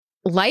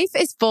Life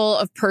is full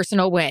of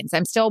personal wins.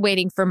 I'm still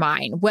waiting for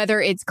mine.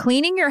 Whether it's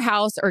cleaning your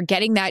house or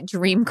getting that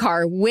dream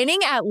car, winning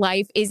at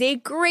life is a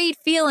great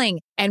feeling.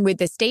 And with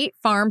the State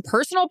Farm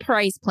Personal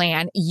Price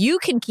Plan, you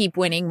can keep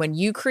winning when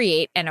you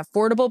create an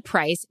affordable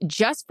price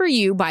just for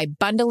you by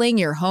bundling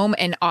your home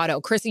and auto.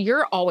 Chrissy,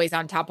 you're always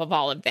on top of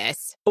all of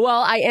this.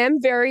 Well, I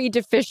am very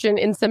deficient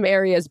in some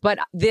areas, but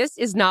this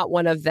is not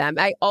one of them.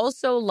 I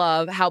also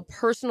love how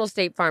personal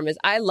State Farm is.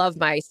 I love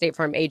my State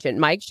Farm agent,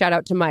 Mike. Shout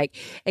out to Mike.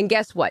 And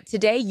guess what?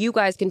 Today, you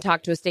guys can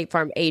talk to a State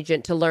Farm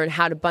agent to learn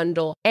how to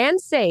bundle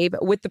and save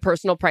with the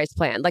Personal Price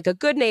Plan. Like a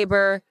good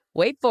neighbor,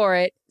 wait for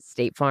it,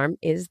 State Farm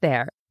is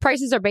there.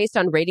 Prices are based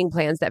on rating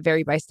plans that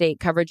vary by state.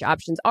 Coverage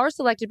options are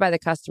selected by the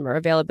customer.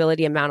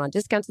 Availability, amount on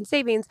discounts and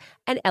savings,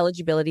 and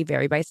eligibility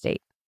vary by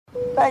state.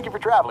 Thank you for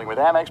traveling with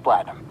Amex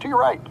Platinum. To your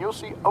right, you'll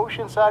see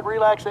oceanside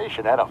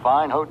relaxation at a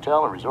fine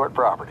hotel and resort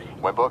property.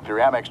 When booked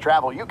through Amex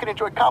Travel, you can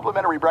enjoy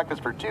complimentary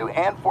breakfast for 2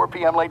 and 4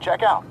 p.m. late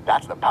checkout.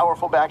 That's the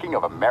powerful backing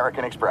of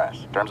American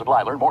Express. Terms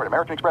apply. Learn more at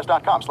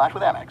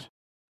americanexpress.com/withAmex.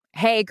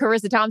 Hey,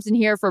 Carissa Thompson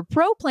here for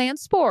Pro Plan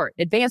Sport,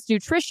 advanced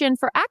nutrition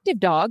for active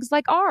dogs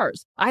like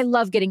ours. I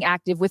love getting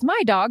active with my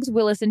dogs,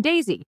 Willis and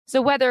Daisy.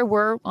 So whether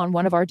we're on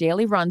one of our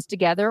daily runs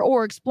together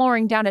or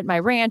exploring down at my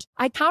ranch,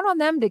 I count on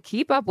them to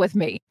keep up with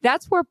me.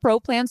 That's where Pro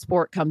Plan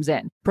Sport comes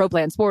in. Pro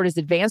Plan Sport is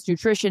advanced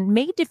nutrition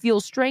made to fuel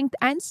strength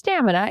and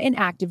stamina in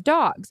active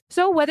dogs.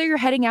 So whether you're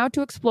heading out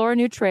to explore a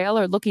new trail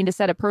or looking to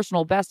set a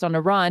personal best on a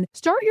run,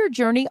 start your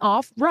journey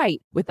off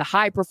right with the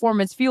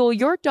high-performance fuel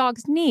your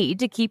dogs need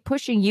to keep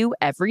pushing you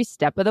every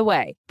step of the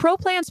way. Pro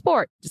Plan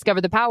Sport.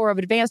 Discover the power of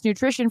advanced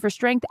nutrition for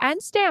strength and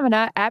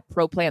stamina at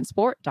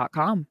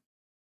ProPlansport.com.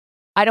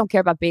 I don't care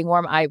about being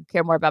warm. I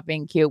care more about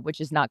being cute, which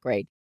is not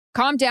great.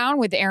 Calm Down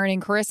with Aaron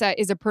and Carissa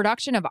is a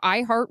production of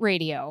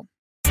iHeartRadio.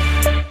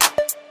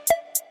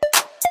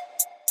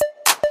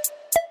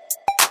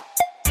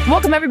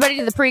 Welcome, everybody,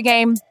 to the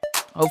pregame.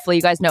 Hopefully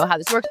you guys know how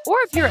this works. Or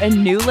if you're a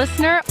new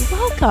listener,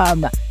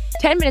 welcome.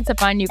 10 minutes of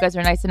fun. You guys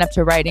are nice enough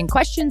to write in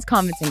questions,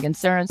 comments, and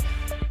concerns.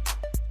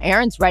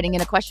 Aaron's writing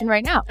in a question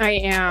right now. I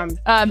am.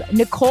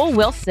 Nicole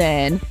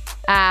Wilson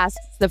asks,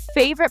 the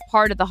favorite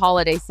part of the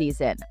holiday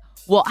season.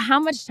 Well, how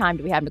much time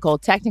do we have, Nicole?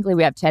 Technically,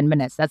 we have 10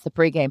 minutes. That's the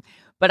pregame.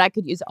 But I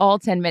could use all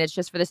 10 minutes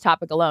just for this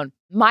topic alone.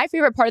 My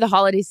favorite part of the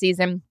holiday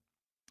season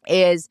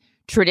is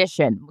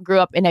tradition. Grew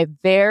up in a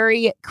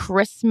very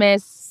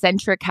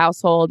Christmas-centric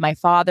household. My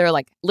father,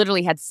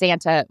 literally had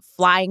Santa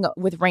flying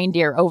with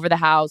reindeer over the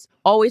house.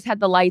 Always had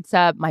the lights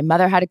up. My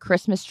mother had a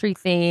Christmas tree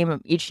theme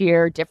each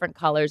year, different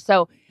colors.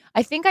 So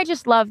I think I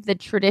just love the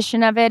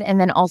tradition of it. And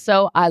then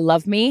also, I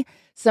love me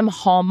some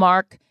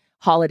Hallmark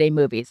holiday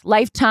movies.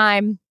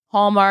 Lifetime,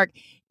 Hallmark.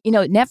 You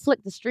know,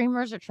 Netflix, the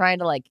streamers are trying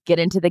to get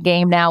into the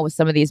game now with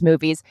some of these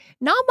movies.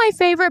 Not my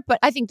favorite, but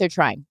I think they're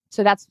trying.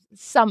 So that's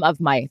some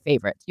of my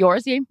favorites.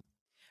 Yours, Eve?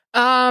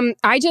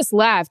 I just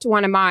left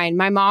one of mine.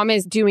 My mom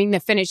is doing the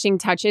finishing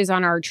touches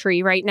on our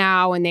tree right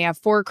now, and they have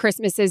 4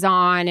 Christmases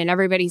on, and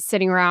everybody's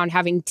sitting around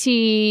having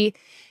tea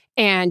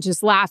and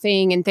just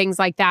laughing and things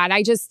like that.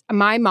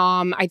 My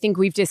mom, I think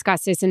we've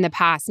discussed this in the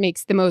past,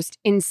 makes the most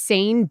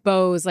insane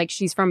bows, like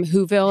she's from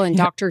Whoville and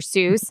Dr.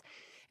 Seuss.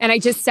 And I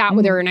just sat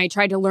with her and I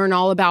tried to learn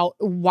all about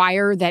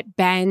wire that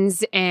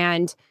bends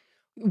and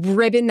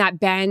ribbon that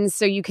bends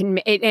so you can,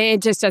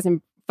 it just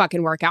doesn't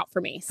fucking work out for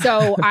me.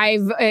 So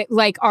I've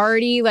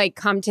already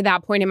come to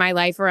that point in my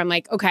life where I'm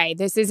like, okay,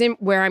 this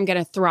isn't where I'm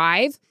going to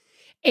thrive.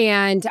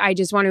 And I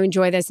just want to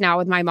enjoy this now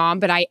with my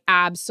mom, but I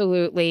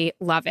absolutely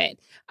love it.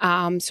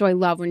 So I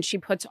love when she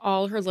puts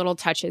all her little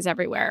touches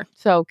everywhere.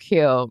 So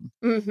cute.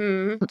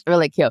 Mm-hmm. It's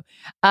really cute.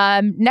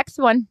 Next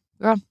one,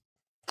 girl.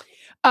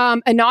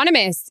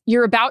 Anonymous,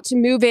 you're about to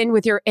move in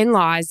with your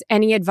in-laws.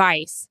 Any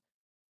advice?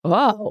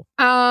 Whoa.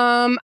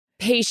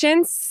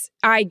 Patience.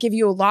 I give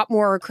you a lot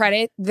more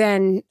credit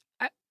than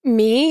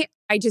me.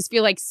 I just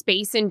feel like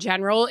space in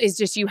general is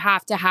just, you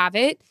have to have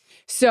it.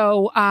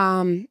 So,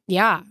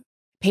 yeah.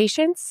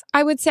 Patience,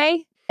 I would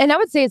say. And I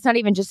would say it's not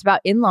even just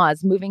about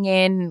in-laws, moving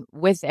in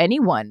with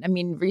anyone. I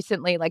mean,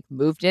 recently,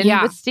 moved in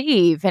with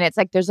Steve. And it's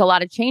there's a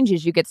lot of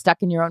changes. You get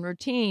stuck in your own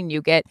routine.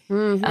 You get,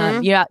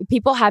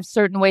 people have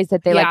certain ways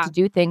that they like to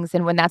do things.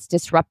 And when that's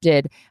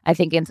disrupted, I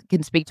think it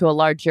can speak to a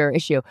larger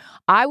issue.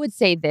 I would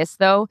say this,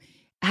 though,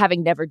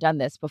 having never done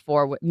this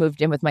before,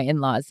 moved in with my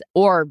in-laws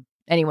or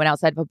anyone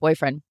outside of a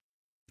boyfriend,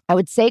 I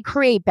would say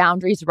create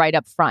boundaries right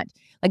up front.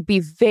 Be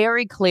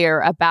very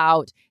clear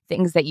about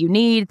things that you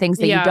need, things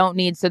that you don't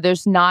need. So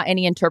there's not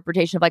any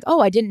interpretation of oh,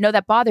 I didn't know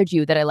that bothered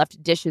you that I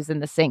left dishes in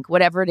the sink.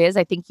 Whatever it is,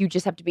 I think you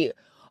just have to be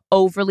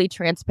overly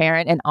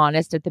transparent and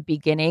honest at the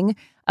beginning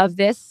of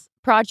this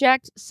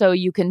project so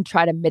you can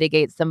try to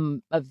mitigate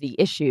some of the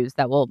issues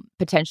that will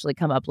potentially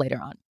come up later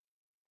on.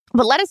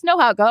 But let us know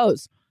how it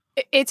goes.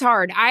 It's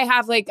hard. I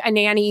have a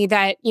nanny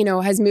that,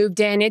 has moved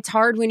in. It's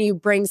hard when you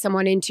bring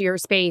someone into your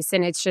space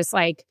and it's just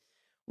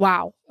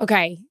wow,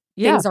 okay,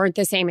 things aren't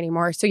the same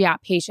anymore. So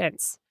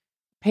patience.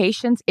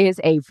 Patience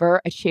is a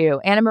virtue.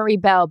 Anna Marie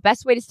Bell,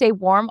 best way to stay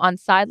warm on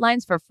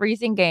sidelines for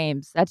freezing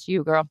games. That's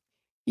you, girl.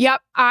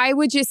 Yep. I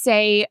would just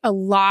say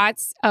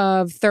lots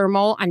of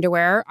thermal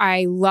underwear.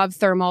 I love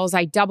thermals.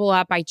 I double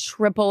up. I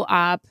triple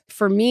up.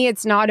 For me,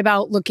 it's not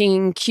about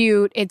looking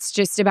cute. It's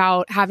just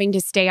about having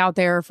to stay out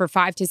there for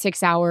 5 to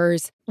 6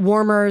 hours.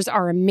 Warmers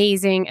are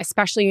amazing,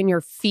 especially in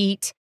your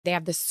feet. They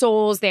have the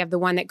soles. They have the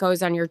one that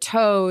goes on your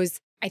toes.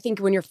 I think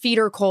when your feet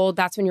are cold,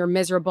 that's when you're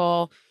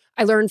miserable.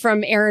 I learned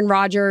from Aaron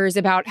Rodgers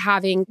about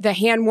having the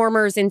hand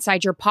warmers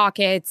inside your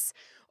pockets.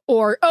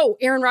 Or,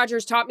 Aaron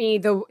Rodgers taught me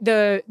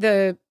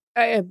the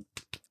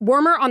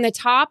warmer on the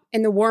top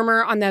and the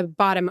warmer on the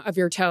bottom of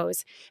your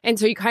toes. And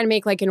so you kind of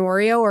make like an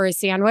Oreo or a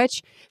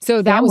sandwich.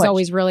 So that was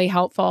always really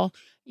helpful.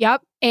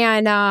 Yep.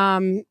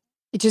 And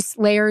just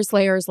layers.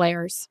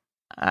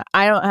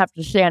 I don't have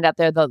to stand out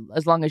there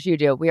as long as you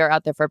do. We are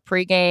out there for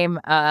pregame,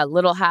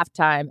 little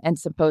halftime, and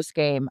some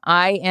postgame.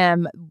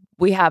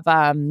 We have,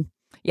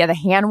 the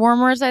hand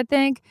warmers, I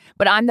think.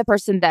 But I'm the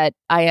person that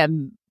I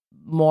am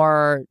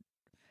more...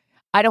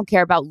 I don't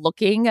care about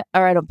looking,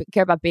 or I don't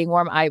care about being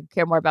warm. I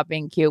care more about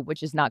being cute,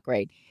 which is not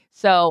great.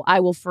 So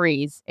I will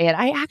freeze. And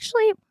I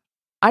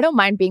don't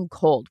mind being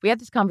cold. We had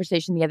this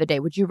conversation the other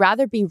day. Would you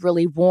rather be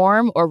really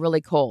warm or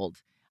really cold?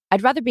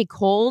 I'd rather be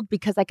cold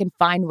because I can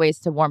find ways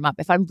to warm up.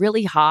 If I'm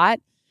really hot,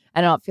 I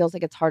don't know, it feels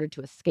like it's harder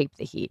to escape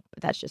the heat,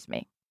 but that's just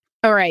me.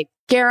 All right.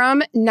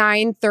 Garum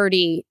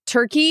 930.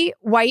 Turkey,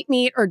 white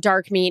meat, or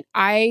dark meat?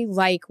 I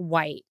like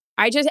white.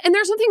 And there's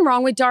nothing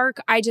wrong with dark.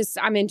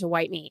 I'm into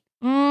white meat.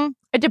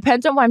 It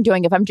depends on what I'm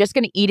doing. If I'm just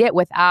going to eat it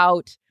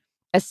without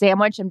a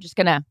sandwich, I'm just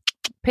going to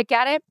pick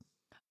at it.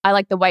 I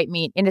like the white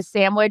meat. In a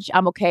sandwich,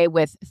 I'm okay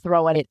with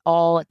throwing it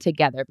all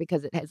together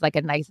because it has like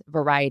a nice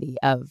variety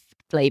of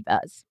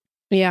flavors.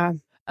 Yeah.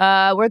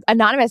 We're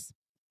anonymous.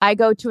 I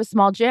go to a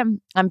small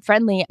gym. I'm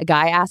friendly. A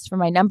guy asked for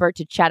my number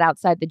to chat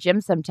outside the gym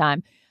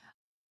sometime.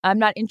 I'm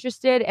not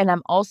interested, and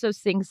I'm also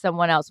seeing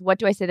someone else. What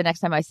do I say the next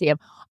time I see him?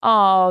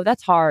 Oh,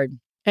 that's hard.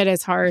 It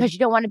is hard. Because you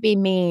don't want to be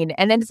mean.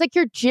 And then it's like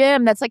your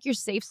gym. That's like your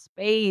safe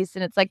space.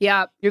 And it's like,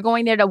 you're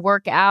going there to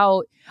work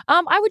out.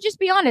 I would just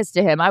be honest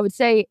to him. I would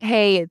say,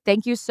 hey,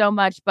 thank you so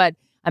much, but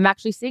I'm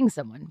actually seeing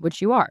someone,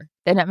 which you are.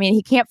 Then, I mean,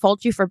 he can't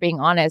fault you for being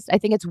honest. I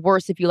think it's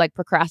worse if you like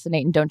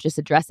procrastinate and don't just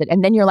address it.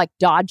 And then you're like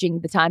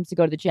dodging the times to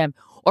go to the gym.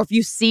 Or if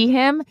you see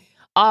him,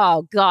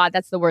 oh God,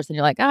 that's the worst. And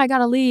you're like, I got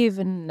to leave.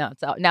 And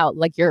now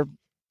like your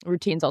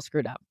routine's all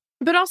screwed up.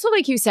 But also,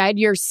 like you said,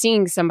 you're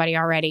seeing somebody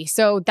already.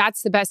 So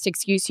that's the best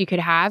excuse you could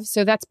have.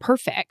 So that's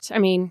perfect. I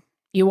mean,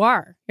 you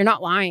are. You're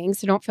not lying.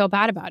 So don't feel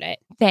bad about it.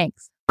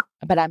 Thanks.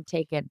 But I'm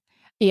taken.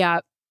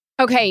 Yeah.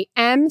 Okay.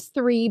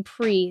 M3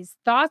 Prees.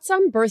 Thoughts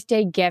on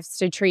birthday gifts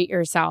to treat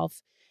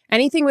yourself?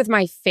 Anything with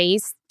my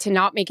face to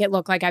not make it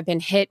look like I've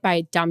been hit by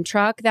a dump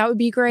truck. That would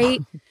be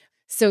great.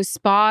 So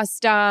spa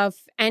stuff,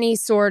 any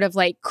sort of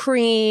like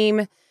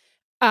cream.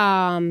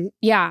 Facials.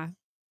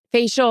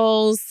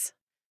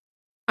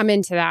 I'm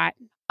into that.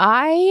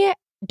 I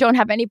don't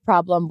have any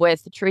problem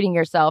with treating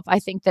yourself. I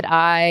think that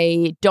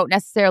I don't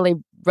necessarily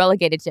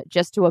relegate it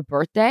just to a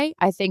birthday.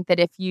 I think that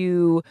if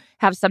you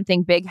have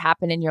something big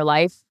happen in your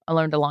life, I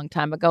learned a long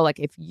time ago, like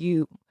if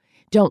you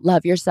don't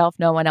love yourself,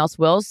 no one else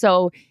will.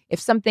 So if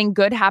something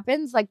good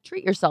happens, like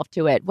treat yourself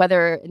to it,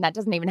 and that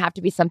doesn't even have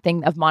to be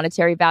something of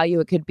monetary value.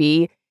 It could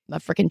be a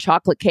freaking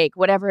chocolate cake,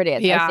 whatever it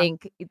is. Yeah. I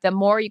think the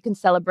more you can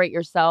celebrate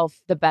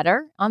yourself, the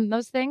better on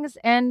those things.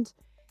 And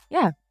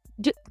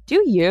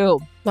do you.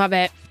 Love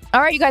it.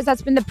 All right, you guys,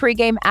 that's been the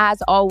pregame.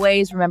 As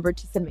always, remember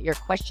to submit your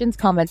questions,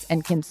 comments,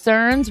 and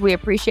concerns. We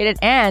appreciate it.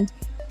 And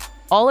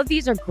all of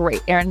these are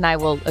great. Aaron and I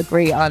will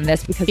agree on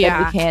this because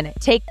then we can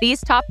take these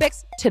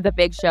topics to the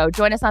big show.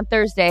 Join us on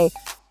Thursday.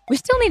 We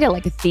still need a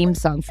theme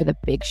song for the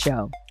big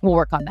show. We'll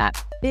work on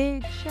that.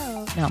 Big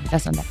show. No,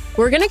 that's not that.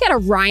 We're going to get a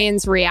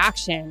Ryan's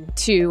reaction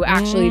to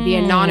actually the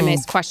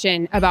anonymous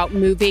question about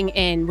moving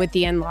in with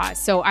the in-laws.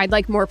 So I'd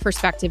like more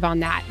perspective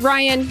on that.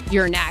 Ryan,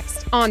 you're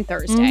next on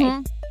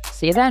Thursday.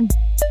 See you then.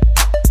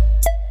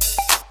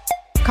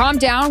 Calm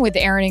Down with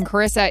Aaron and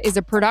Carissa is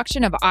a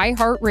production of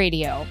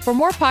iHeartRadio. For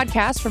more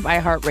podcasts from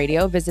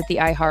iHeartRadio, visit the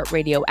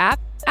iHeartRadio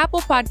app,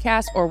 Apple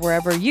Podcasts, or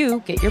wherever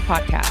you get your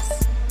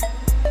podcasts.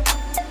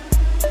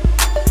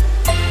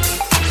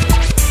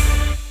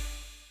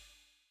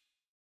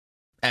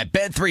 At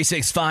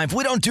Bet365,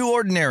 we don't do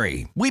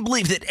ordinary. We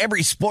believe that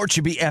every sport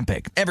should be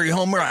epic. Every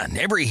home run,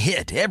 every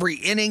hit, every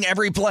inning,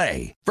 every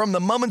play. From the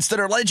moments that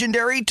are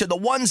legendary to the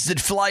ones that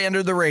fly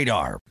under the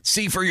radar.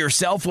 See for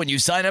yourself when you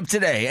sign up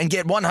today and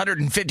get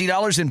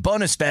 $150 in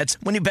bonus bets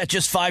when you bet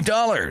just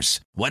 $5.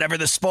 Whatever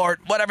the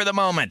sport, whatever the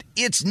moment,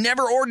 it's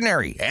never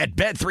ordinary at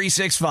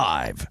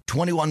Bet365.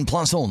 21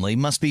 plus only.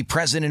 Must be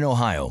present in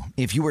Ohio.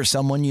 If you or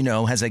someone you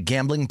know has a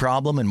gambling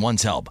problem and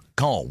wants help,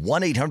 call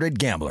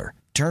 1-800-GAMBLER.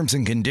 Terms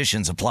and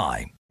conditions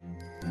apply.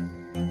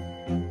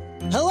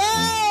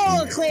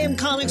 Hello, Claire. am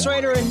comics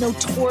writer and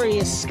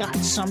notorious Scott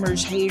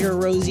Summers hater,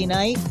 Rosie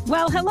Knight.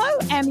 Well, hello,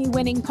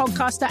 Emmy-winning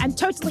podcaster and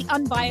totally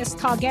unbiased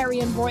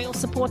Targaryen royal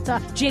supporter,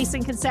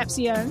 Jason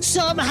Concepcion.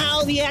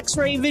 Somehow the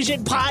X-Ray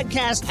Vision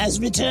podcast has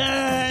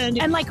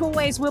returned. And like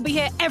always, we'll be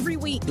here every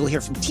week. You'll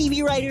hear from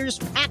TV writers,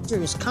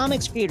 actors,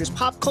 comics creators,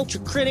 pop culture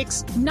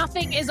critics.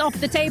 Nothing is off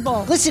the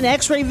table. Listen to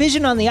X-Ray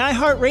Vision on the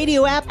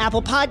iHeartRadio app,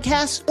 Apple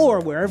Podcasts, or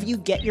wherever you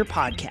get your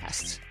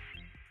podcasts.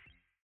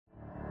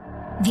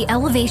 The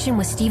Elevation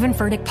with Stephen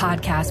Furtick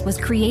podcast was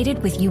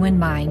created with you in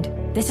mind.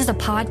 This is a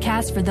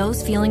podcast for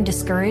those feeling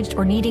discouraged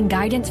or needing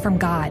guidance from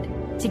God.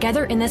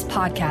 Together in this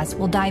podcast,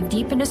 we'll dive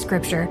deep into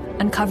Scripture,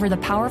 uncover the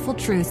powerful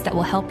truths that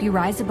will help you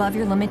rise above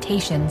your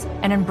limitations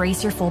and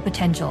embrace your full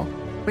potential.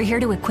 We're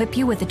here to equip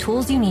you with the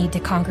tools you need to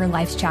conquer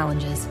life's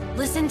challenges.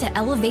 Listen to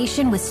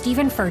Elevation with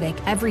Stephen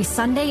Furtick every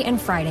Sunday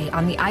and Friday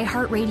on the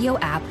iHeartRadio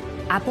app,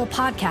 Apple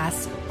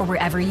Podcasts, or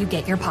wherever you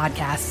get your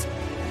podcasts.